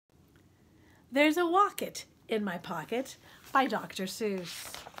There's a Wocket in my pocket by Dr.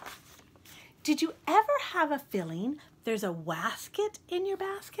 Seuss. Did you ever have a feeling there's a wasket in your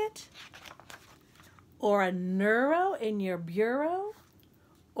basket? Or a neuro in your bureau?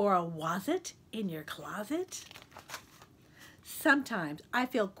 Or a was-it in your closet? Sometimes I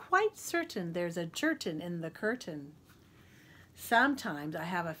feel quite certain there's a jerkin in the curtain. Sometimes I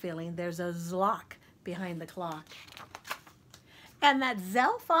have a feeling there's a zlock behind the clock. And that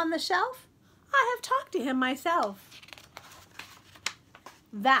zelf on the shelf, I have talked to him myself.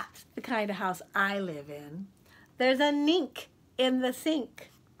 That's the kind of house I live in. There's a nink in the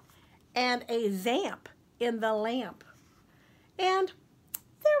sink and a zamp in the lamp. And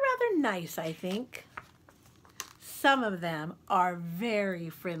they're rather nice, I think. Some of them are very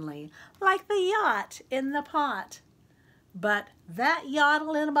friendly, like the yacht in the pot. But that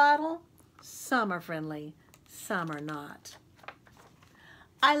yodel in a bottle, some are friendly, some are not.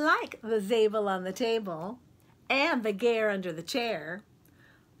 I like the zabel on the table and the gare under the chair,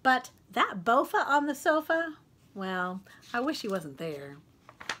 but that bofa on the sofa, well, I wish he wasn't there.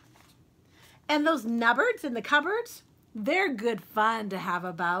 And those nubbards in the cupboards, they're good fun to have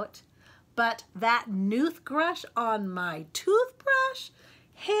about, but that noothgrush on my toothbrush,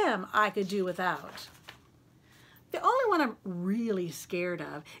 him I could do without. The only one I'm really scared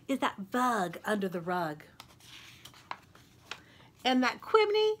of is that bug under the rug. And that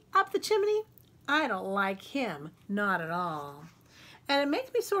quimney up the chimney, I don't like him, not at all. And it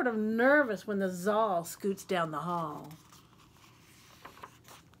makes me sort of nervous when the Zal scoots down the hall.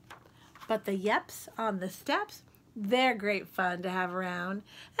 But the yeps on the steps, they're great fun to have around.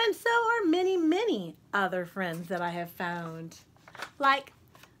 And so are many, many other friends that I have found. Like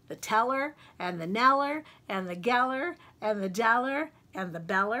the teller, and the neller, and the geller, and the deller, and the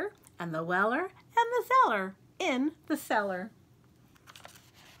beller, and the weller, and the zeller in the cellar.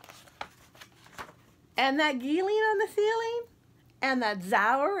 And that geeling on the ceiling, and that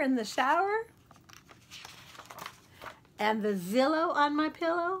zower in the shower, and the Zillow on my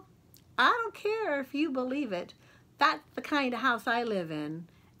pillow. I don't care if you believe it. That's the kind of house I live in,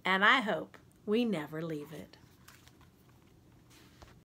 and I hope we never leave it.